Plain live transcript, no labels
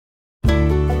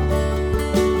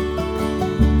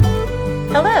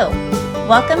Hello,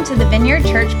 welcome to the Vineyard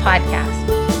Church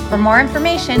podcast. For more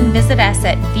information, visit us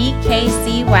at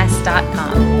vkcwest.com.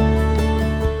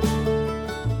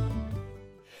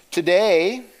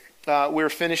 Today,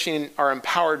 we're finishing our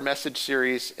Empowered Message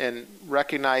series and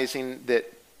recognizing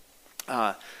that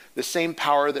the same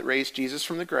power that raised Jesus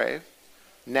from the grave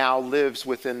now lives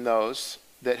within those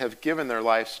that have given their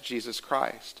lives to Jesus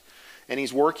Christ. And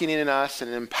he's working in us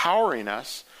and empowering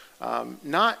us,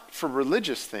 not for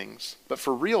religious things, but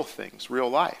for real things, real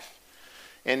life.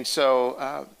 And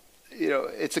so,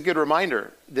 it's a good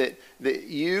reminder that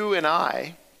you and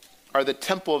I are the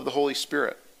temple of the Holy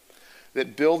Spirit.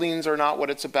 That buildings are not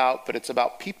what it's about, but it's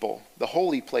about people. The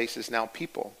holy place is now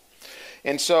people.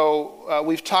 And so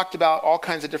we've talked about all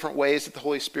kinds of different ways that the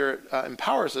Holy Spirit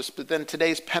empowers us, but then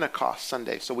today's Pentecost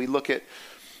Sunday. So we look at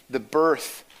the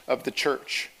birth of the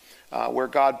church, where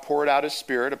God poured out his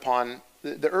Spirit upon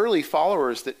the early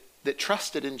followers that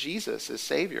trusted in Jesus as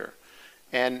Savior.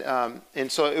 And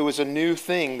so it was a new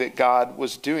thing that God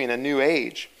was doing, a new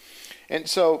age. And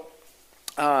so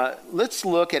let's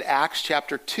look at Acts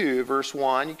chapter 2, verse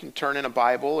 1. You can turn in a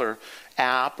Bible or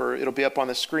app, or it'll be up on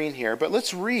the screen here. But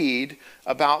let's read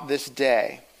about this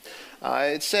day.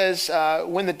 It says,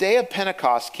 when the day of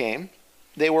Pentecost came,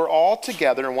 they were all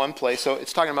together in one place. So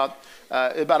it's talking about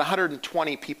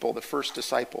 120 people, the first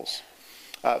disciples,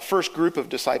 first group of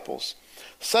disciples.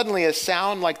 Suddenly a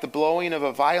sound like the blowing of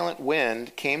a violent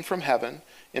wind came from heaven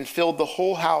and filled the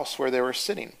whole house where they were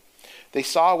sitting. They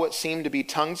saw what seemed to be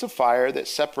tongues of fire that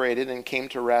separated and came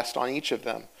to rest on each of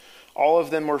them. All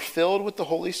of them were filled with the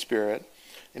Holy Spirit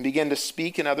and began to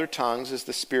speak in other tongues as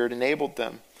the Spirit enabled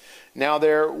them. Now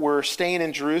there were staying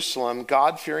in Jerusalem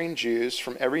God-fearing Jews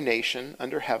from every nation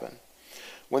under heaven.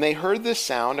 When they heard this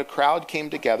sound, a crowd came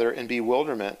together in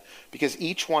bewilderment because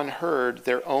each one heard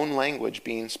their own language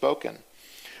being spoken.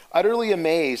 Utterly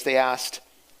amazed, they asked,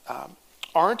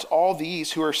 aren't all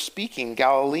these who are speaking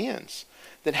Galileans?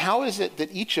 Then how is it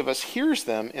that each of us hears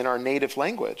them in our native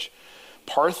language?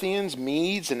 Parthians,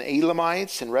 Medes, and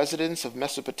Elamites, and residents of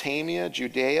Mesopotamia,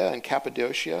 Judea, and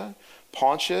Cappadocia,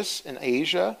 Pontus, and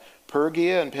Asia,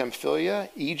 Phrygia and Pamphylia,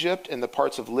 Egypt, and the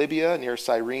parts of Libya near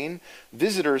Cyrene,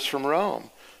 visitors from Rome,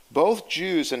 both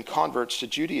Jews and converts to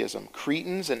Judaism,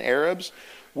 Cretans and Arabs,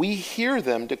 we hear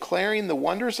them declaring the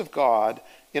wonders of God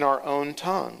in our own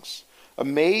tongues.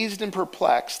 Amazed and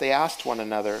perplexed, they asked one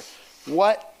another,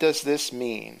 what does this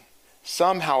mean?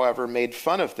 Some, however, made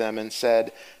fun of them and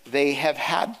said, they have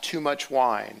had too much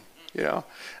wine.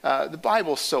 The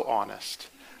Bible's so honest.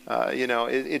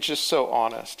 It's just so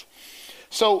honest.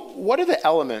 So what are the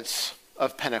elements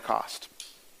of Pentecost?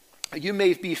 You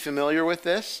may be familiar with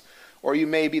this, or you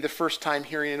may be the first time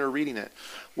hearing it or reading it.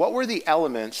 What were the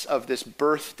elements of this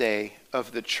birthday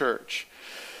of the church?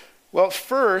 Well,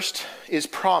 first is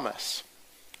promise.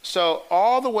 So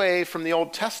all the way from the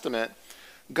Old Testament,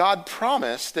 God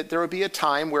promised that there would be a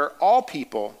time where all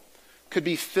people could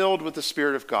be filled with the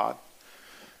Spirit of God.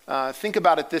 Think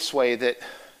about it this way, that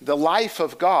the life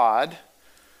of God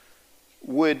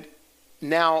would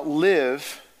now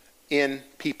live in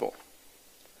people.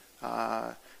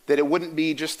 That it wouldn't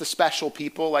be just the special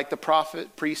people like the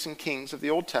prophet, priests, and kings of the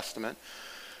Old Testament,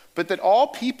 but that all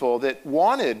people that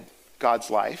wanted God's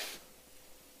life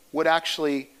would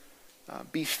actually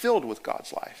be filled with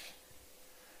God's life.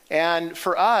 And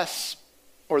for us,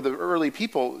 or the early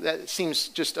people, that seems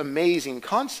just amazing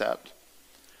concept.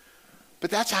 But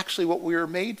that's actually what we were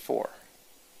made for.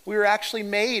 We were actually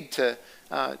made to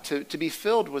be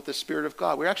filled with the Spirit of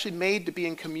God. We're actually made to be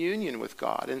in communion with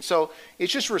God. And so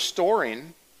it's just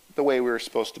restoring the way we were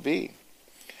supposed to be.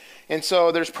 And so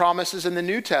there's promises in the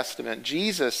New Testament.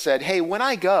 Jesus said, hey, when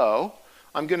I go,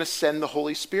 I'm going to send the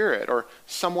Holy Spirit or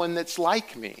someone that's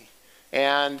like me.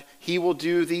 And he will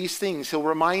do these things. He'll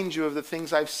remind you of the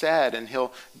things I've said, and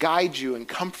he'll guide you and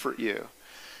comfort you.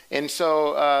 And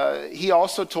so he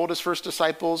also told his first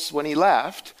disciples when he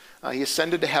left, he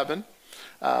ascended to heaven.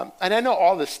 And I know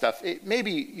all this stuff.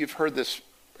 Maybe you've heard this,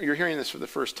 you're hearing this for the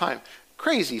first time.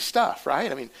 Crazy stuff,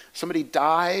 right? I mean, somebody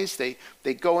dies, they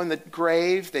go in the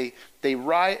grave, they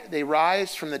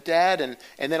rise from the dead,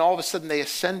 and then all of a sudden they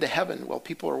ascend to heaven while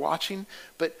people are watching.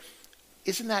 But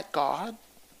isn't that God?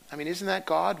 I mean, isn't that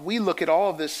God? We look at all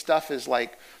of this stuff as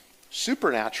like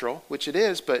supernatural, which it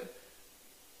is, but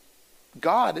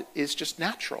God is just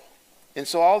natural. And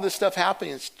so all this stuff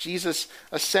happens. Jesus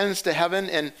ascends to heaven,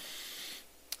 and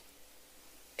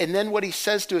then what he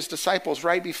says to his disciples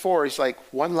right before, he's like,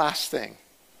 one last thing.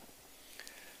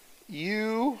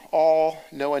 You all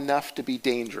know enough to be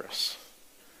dangerous.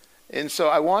 And so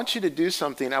I want you to do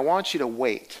something. I want you to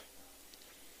wait.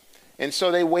 And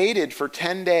so they waited for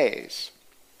 10 days.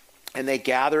 And they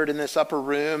gathered in this upper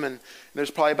room, and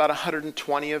there's probably about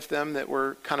 120 of them that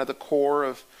were kind of the core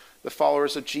of the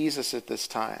followers of Jesus at this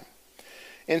time.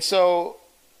 And so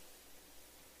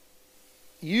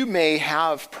you may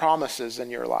have promises in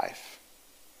your life.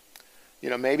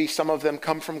 Maybe some of them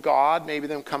come from God, maybe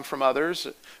them come from others.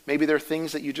 Maybe they're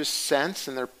things that you just sense,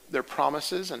 and they're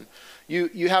promises. And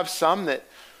you have some that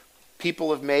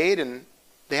people have made and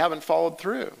they haven't followed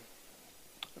through.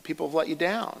 People have let you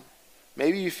down.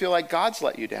 Maybe you feel like God's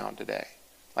let you down today,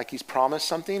 like he's promised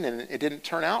something and it didn't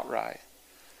turn out right.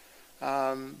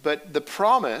 But the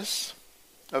promise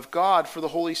of God for the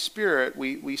Holy Spirit,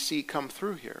 we see come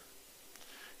through here.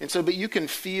 And so, but you can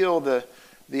feel the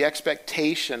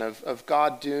expectation of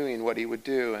God doing what he would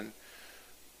do. And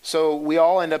so we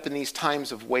all end up in these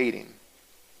times of waiting,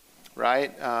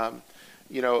 right?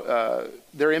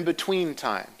 They're in between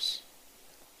times.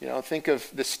 Think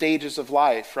of the stages of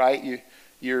life, right?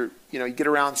 You get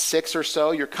around 6 or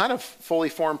so, you're kind of fully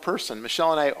formed person.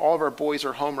 Michelle and I, all of our boys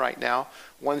are home right now.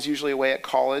 One's usually away at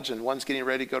college, and one's getting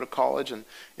ready to go to college, and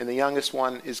the youngest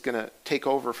one is going to take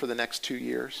over for the next 2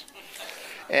 years.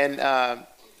 And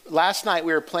last night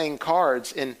we were playing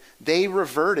cards, and they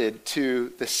reverted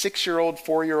to the 6-year-old,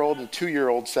 4-year-old, and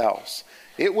 2-year-old selves.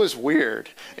 It was weird.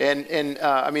 And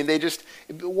they just,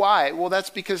 why? Well, that's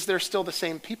because they're still the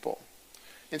same people.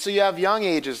 And so you have young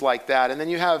ages like that, and then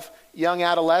you have young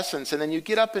adolescents, and then you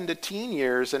get up into teen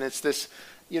years, and it's this,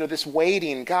 this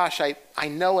waiting. Gosh, I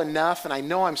know enough, and I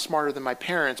know I'm smarter than my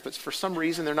parents, but for some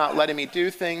reason they're not letting me do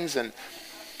things. And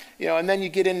and then you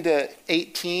get into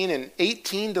 18, and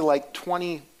 18 to like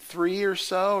 23 or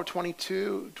so, or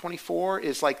 22, 24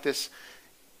 is like this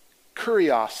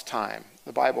kurios time,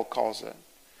 the Bible calls it.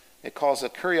 It calls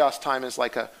it kurios time is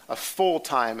like a full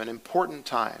time, an important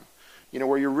time,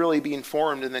 where you're really being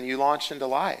formed and then you launch into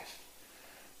life.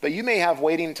 But you may have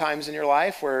waiting times in your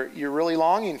life where you're really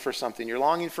longing for something. You're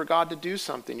longing for God to do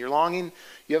something. You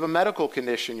have a medical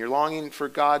condition. You're longing for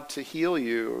God to heal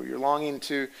you. Or you're longing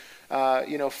to,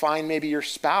 find maybe your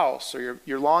spouse. Or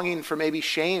you're longing for maybe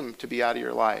shame to be out of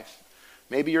your life.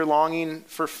 Maybe you're longing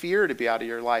for fear to be out of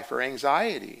your life or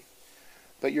anxiety.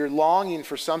 But you're longing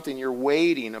for something. You're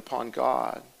waiting upon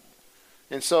God.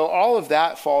 And so all of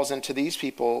that falls into these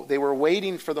people. They were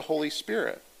waiting for the Holy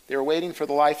Spirit. They were waiting for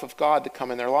the life of God to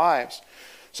come in their lives.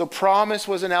 So promise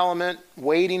was an element.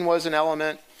 Waiting was an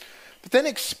element. But then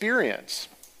experience.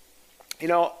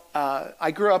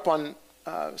 I grew up on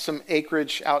some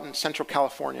acreage out in Central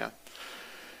California.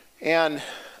 And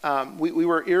we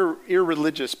were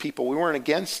irreligious people. We weren't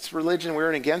against religion. We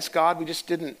weren't against God. We just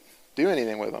didn't do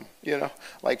anything with them,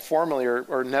 like formally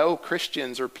or know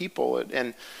Christians or people.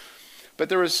 But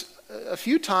there was a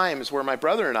few times where my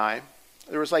brother and I,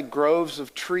 there was like groves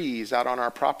of trees out on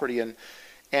our property,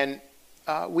 and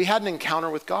we had an encounter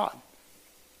with God.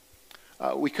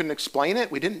 We couldn't explain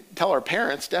it. We didn't tell our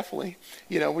parents, definitely.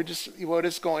 We just, what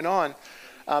is going on?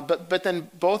 But then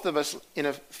both of us, in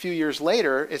a few years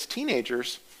later, as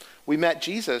teenagers, we met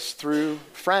Jesus through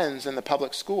friends in the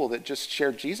public school that just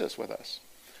shared Jesus with us.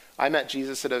 I met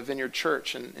Jesus at a Vineyard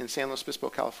Church in San Luis Obispo,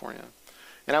 California.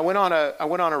 And I went on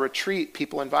a retreat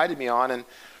people invited me on,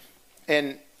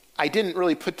 and I didn't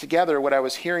really put together what I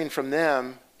was hearing from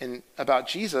them about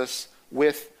Jesus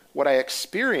with what I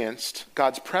experienced,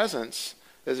 God's presence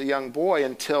as a young boy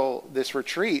until this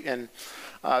retreat. And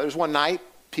there's one night,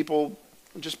 people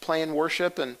just playing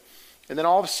worship, and then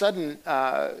all of a sudden,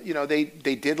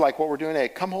 they did like what we're doing today.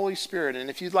 Come, Holy Spirit, and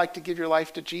if you'd like to give your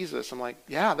life to Jesus. I'm like,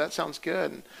 yeah, that sounds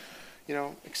good. And,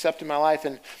 accepted my life.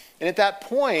 And at that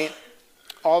point,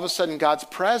 all of a sudden, God's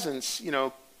presence,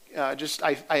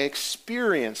 I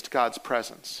experienced God's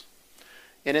presence.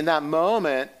 And in that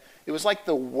moment, it was like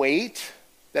the weight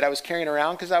that I was carrying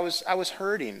around, because I was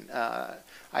hurting. I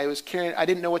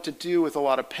didn't know what to do with a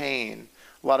lot of pain,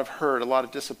 a lot of hurt, a lot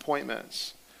of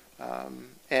disappointments.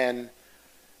 And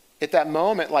at that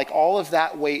moment, like all of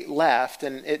that weight left,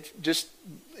 and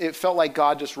it felt like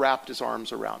God just wrapped his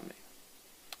arms around me.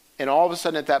 And all of a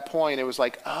sudden at that point, it was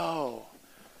like, oh,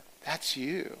 that's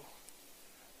you.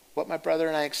 What my brother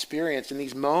and I experienced in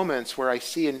these moments where I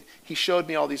see, and he showed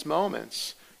me all these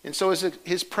moments. And so is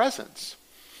his presence.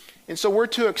 And so we're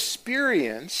to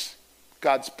experience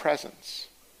God's presence.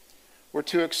 We're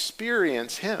to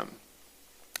experience him.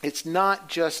 It's not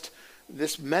just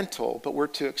this mental, but we're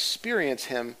to experience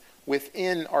him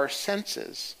within our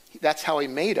senses. That's how he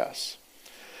made us.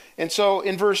 And so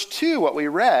in verse 2, what we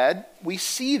read, we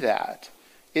see that,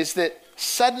 is that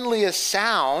suddenly a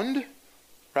sound,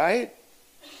 right?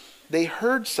 They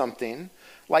heard something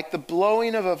like the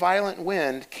blowing of a violent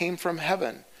wind came from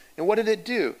heaven. And what did it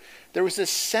do? There was this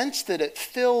sense that it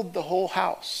filled the whole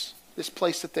house. this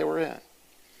place that they were in.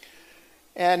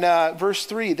 And verse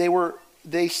 3,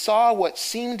 they saw what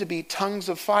seemed to be tongues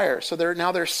of fire. So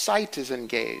now their sight is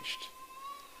engaged.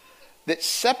 That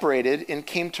separated and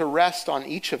came to rest on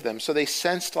each of them. So they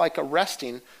sensed like a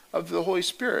resting of the Holy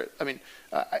Spirit. I mean,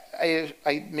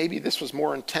 I maybe this was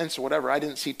more intense or whatever. I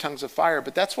didn't see tongues of fire,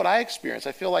 but that's what I experienced.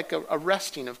 I feel like a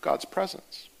resting of God's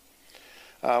presence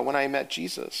when I met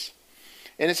Jesus.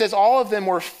 And it says all of them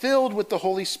were filled with the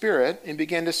Holy Spirit and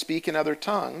began to speak in other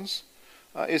tongues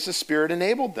as the Spirit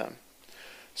enabled them.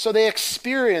 So they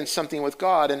experienced something with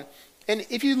God. And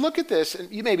if you look at this,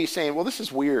 and you may be saying, well, this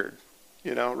is weird,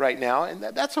 right now. And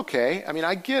that's okay. I mean,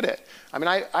 I get it. I mean,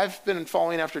 I've been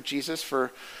following after Jesus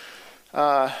for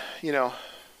a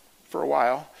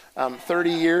while,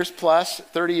 30 years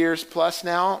plus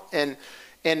now. And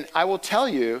I will tell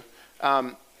you,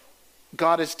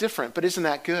 God is different, but isn't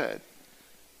that good?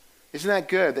 Isn't that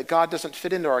good that God doesn't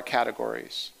fit into our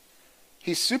categories?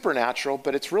 He's supernatural,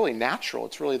 but it's really natural.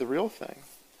 It's really the real thing.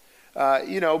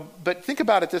 But think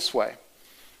about it this way.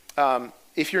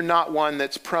 If you're not one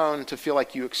that's prone to feel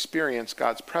like you experience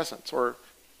God's presence, or,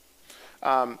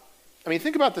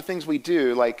 think about the things we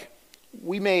do. Like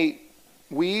we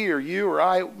or you or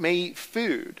I may eat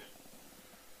food.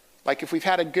 Like if we've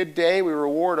had a good day, we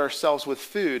reward ourselves with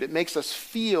food. It makes us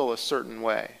feel a certain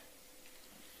way.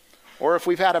 Or if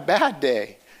we've had a bad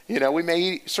day, we may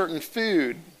eat certain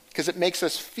food because it makes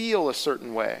us feel a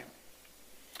certain way.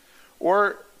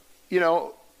 Or,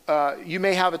 you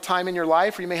may have a time in your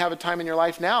life, or you may have a time in your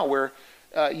life now where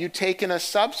you take in a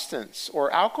substance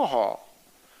or alcohol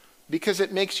because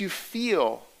it makes you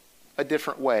feel a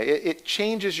different way. It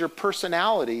changes your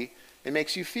personality and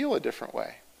makes you feel a different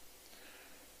way.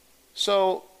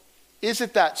 So is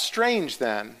it that strange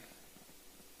then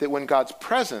that when God's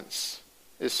presence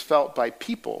is felt by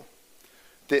people,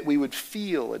 that we would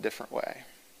feel a different way?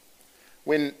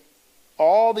 When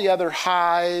all the other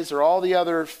highs or all the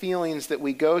other feelings that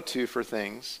we go to for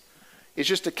things is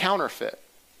just a counterfeit.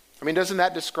 I mean, doesn't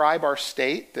that describe our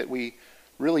state, that we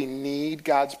really need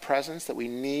God's presence, that we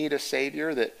need a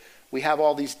Savior, that we have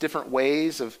all these different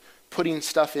ways of putting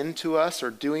stuff into us or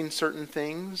doing certain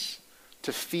things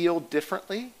to feel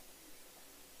differently?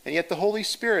 And yet the Holy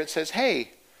Spirit says,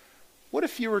 hey, what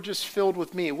if you were just filled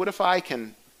with me? What if I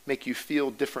can make you feel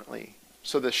differently?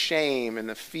 So the shame and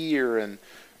the fear and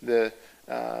the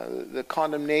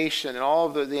condemnation and all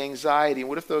of the anxiety,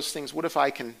 what if I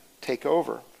can take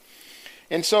over?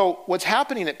 And so what's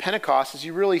happening at Pentecost is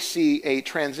you really see a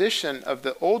transition of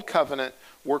the old covenant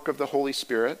work of the Holy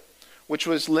Spirit, which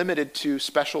was limited to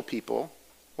special people,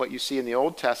 what you see in the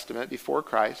Old Testament before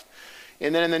Christ.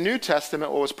 And then in the New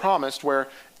Testament, what was promised, where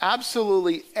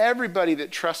absolutely everybody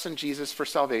that trusts in Jesus for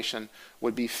salvation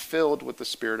would be filled with the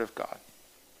Spirit of God.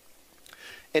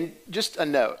 And just a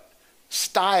note,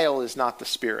 style is not the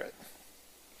Spirit.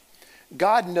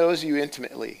 God knows you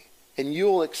intimately, and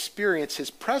you'll experience his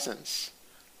presence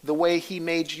the way he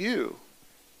made you.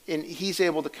 And he's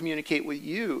able to communicate with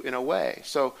you in a way.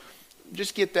 So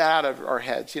just get that out of our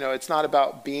heads. It's not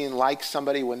about being like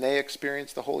somebody when they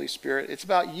experience the Holy Spirit. It's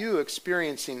about you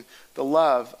experiencing the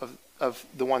love of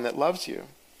the one that loves you.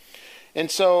 And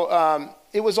so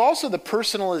it was also the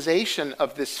personalization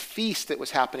of this feast that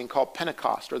was happening called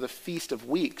Pentecost, or the Feast of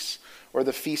Weeks, or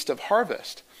the Feast of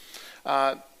Harvest.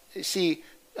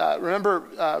 Remember,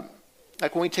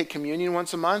 like when we take communion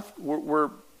once a month, we're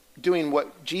doing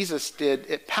what Jesus did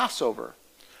at Passover.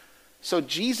 So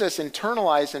Jesus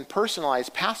internalized and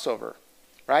personalized Passover,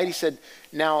 right? He said,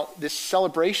 now this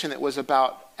celebration that was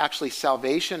about actually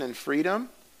salvation and freedom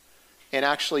and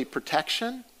actually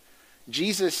protection,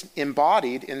 Jesus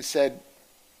embodied and said,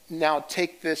 now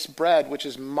take this bread, which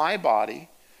is my body,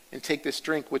 and take this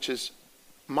drink, which is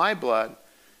my blood,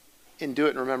 and do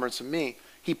it in remembrance of me.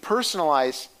 He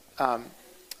personalized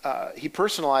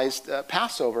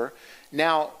Passover.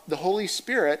 Now the Holy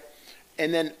Spirit,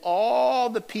 and then all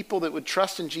the people that would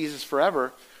trust in Jesus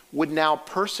forever would now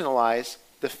personalize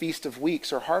the Feast of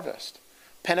Weeks or harvest.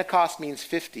 Pentecost means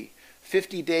 50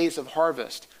 days of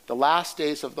harvest, the last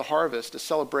days of the harvest, a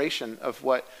celebration of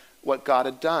what God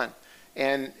had done.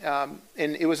 And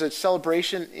it was a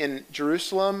celebration in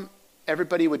Jerusalem.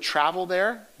 Everybody would travel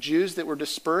there. Jews that were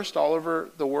dispersed all over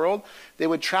the world, they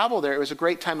would travel there. It was a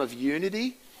great time of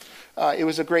unity. It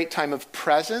was a great time of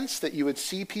presence, that you would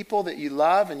see people that you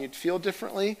love and you'd feel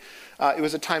differently. It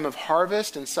was a time of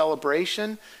harvest and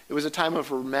celebration. It was a time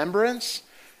of remembrance,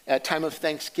 a time of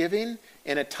thanksgiving,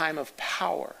 and a time of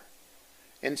power.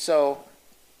 And so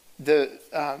the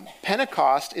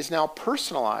Pentecost is now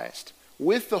personalized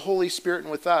with the Holy Spirit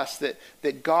and with us,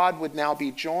 that God would now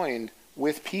be joined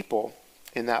with people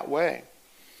in that way.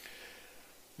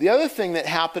 The other thing that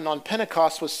happened on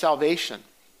Pentecost was salvation.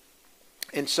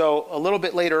 And so a little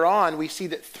bit later on, we see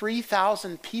that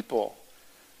 3,000 people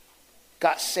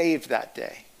got saved that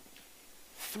day.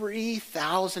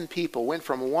 3,000 people went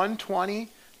from 120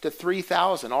 to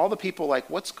 3,000. All the people like,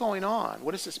 what's going on?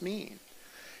 What does this mean?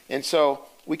 And so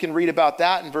we can read about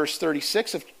that in verse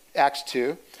 36 of Acts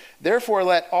 2. Therefore,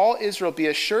 let all Israel be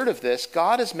assured of this.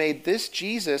 God has made this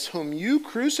Jesus, whom you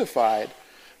crucified,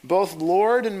 both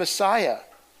Lord and Messiah.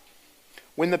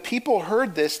 When the people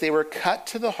heard this, they were cut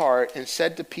to the heart and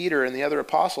said to Peter and the other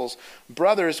apostles,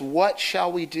 brothers, what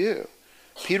shall we do?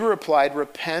 Peter replied,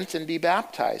 repent and be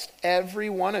baptized, every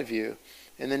one of you,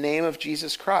 in the name of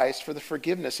Jesus Christ for the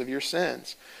forgiveness of your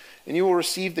sins. And you will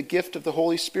receive the gift of the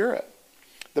Holy Spirit.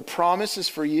 The promise is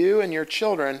for you and your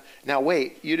children. Now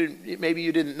wait, maybe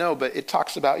you didn't know, but it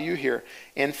talks about you here.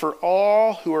 And for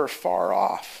all who are far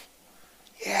off.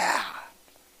 Yeah,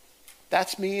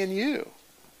 that's me and you.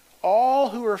 All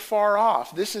who are far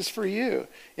off, this is for you.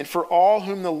 And for all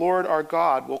whom the Lord our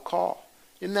God will call.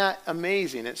 Isn't that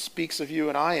amazing? It speaks of you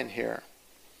and I in here.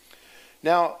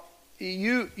 Now,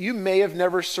 you may have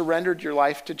never surrendered your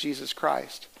life to Jesus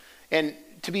Christ. And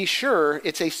to be sure,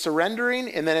 it's a surrendering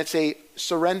and then it's a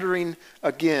surrendering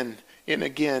again and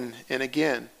again and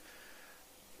again.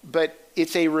 But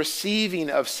it's a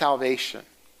receiving of salvation.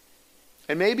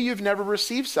 And maybe you've never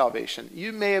received salvation.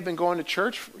 You may have been going to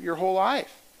church your whole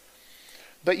life.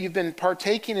 But you've been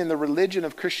partaking in the religion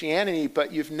of Christianity,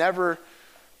 but you've never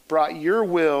brought your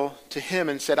will to him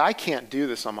and said, I can't do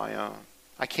this on my own.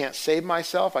 I can't save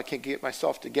myself. I can't get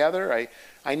myself together.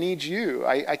 I need you.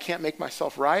 I can't make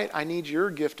myself right. I need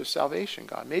your gift of salvation,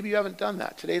 God. Maybe you haven't done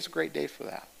that. Today's a great day for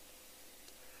that.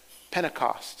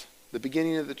 Pentecost, the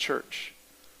beginning of the church.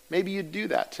 Maybe you'd do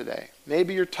that today.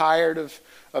 Maybe you're tired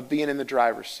of being in the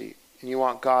driver's seat and you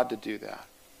want God to do that.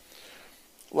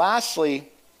 Lastly,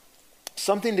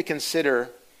 something to consider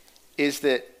is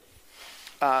that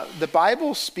the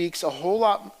Bible speaks a whole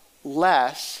lot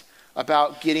less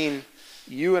about getting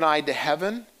you and I to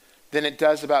heaven than it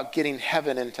does about getting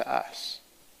heaven into us.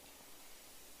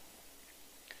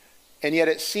 And yet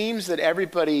it seems that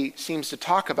everybody seems to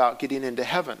talk about getting into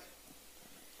heaven.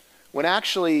 When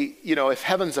actually, if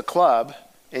heaven's a club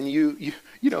and you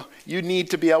need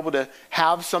to be able to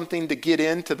have something to get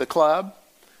into the club,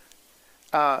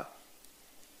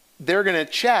 they're going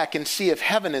to check and see if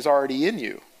heaven is already in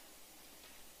you.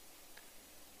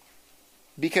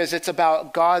 Because it's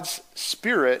about God's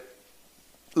Spirit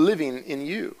living in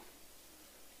you.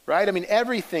 Right? I mean,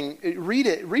 everything,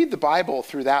 read the Bible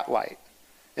through that light.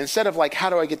 Instead of how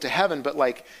do I get to heaven? But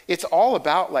it's all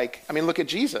about look at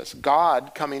Jesus.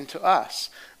 God coming to us.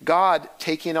 God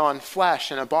taking on flesh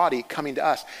and a body coming to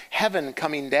us. Heaven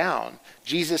coming down.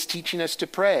 Jesus teaching us to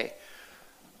pray.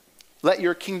 Let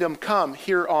your kingdom come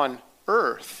here on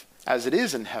earth as it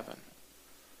is in heaven.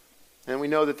 And we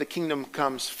know that the kingdom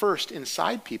comes first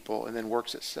inside people and then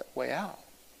works its way out.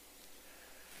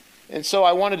 And so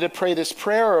I wanted to pray this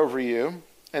prayer over you,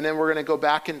 and then we're going to go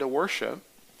back into worship.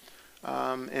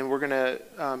 And we're going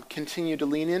to continue to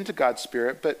lean into God's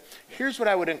Spirit. But here's what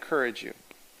I would encourage you.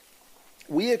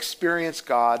 We experience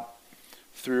God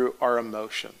through our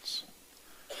emotions.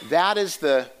 That is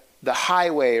the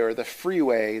highway or the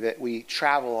freeway that we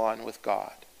travel on with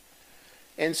God.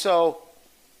 And so,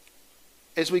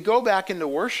 as we go back into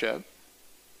worship,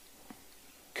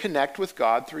 connect with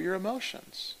God through your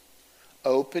emotions.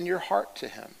 Open your heart to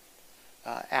him.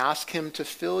 Ask him to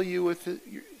fill you with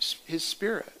his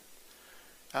Spirit.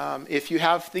 If you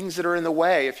have things that are in the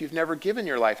way, if you've never given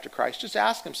your life to Christ, just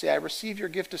ask him. Say, I receive your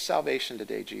gift of salvation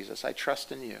today, Jesus. I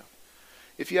trust in you.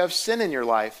 If you have sin in your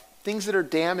life, things that are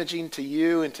damaging to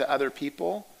you and to other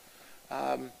people,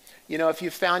 if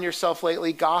you've found yourself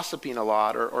lately gossiping a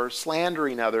lot or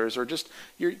slandering others, or just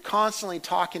you're constantly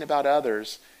talking about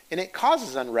others, and it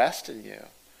causes unrest in you,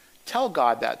 tell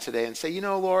God that today and say,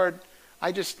 Lord,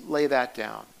 I just lay that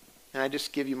down. And I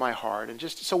just give you my heart. And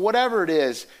so whatever it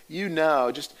is,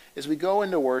 just as we go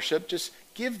into worship, just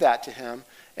give that to him.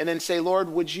 And then say, Lord,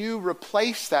 would you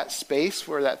replace that space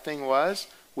where that thing was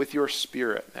with your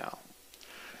Spirit now?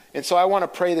 And so I want to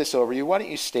pray this over you. Why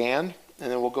don't you stand, and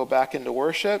then we'll go back into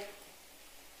worship.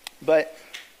 But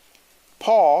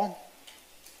Paul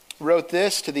wrote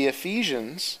this to the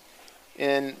Ephesians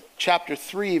in chapter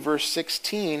 3, verse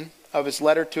 16 of his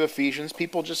letter to Ephesians,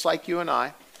 people just like you and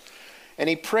I. And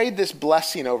he prayed this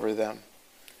blessing over them.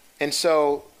 And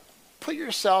so put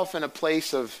yourself in a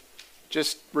place of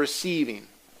just receiving.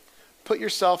 Put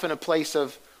yourself in a place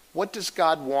of, what does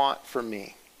God want from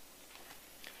me?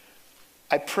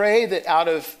 I pray that out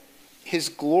of his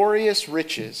glorious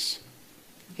riches,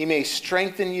 he may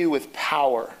strengthen you with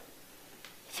power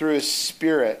through his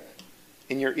Spirit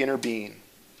in your inner being,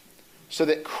 so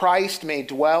that Christ may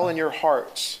dwell in your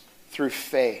hearts through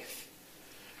faith.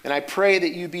 And I pray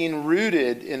that you, being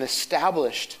rooted and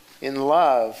established in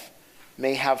love,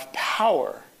 may have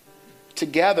power,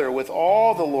 together with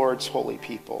all the Lord's holy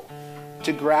people,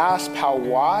 to grasp how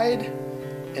wide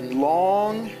and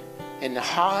long and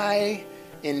high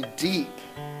and deep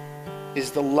is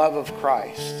the love of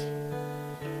Christ,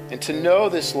 and to know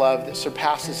this love that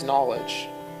surpasses knowledge,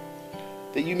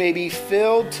 that you may be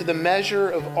filled to the measure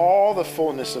of all the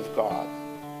fullness of God.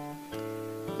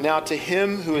 Now to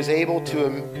him who is able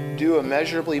to do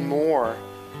immeasurably more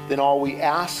than all we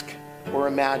ask or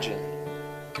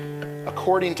imagine,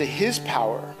 according to his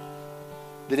power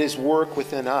that is work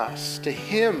within us, to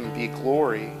him be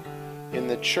glory in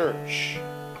the church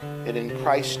and in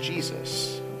Christ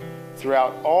Jesus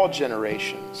throughout all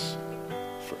generations,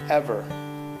 forever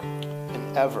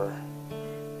and ever.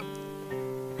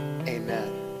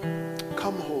 Amen.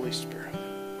 Come, Holy Spirit.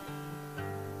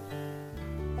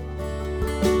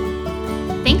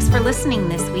 Thanks for listening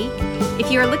this week.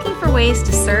 If you are looking for ways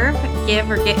to serve, give,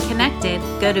 or get connected,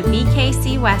 go to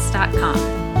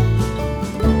bkcwest.com.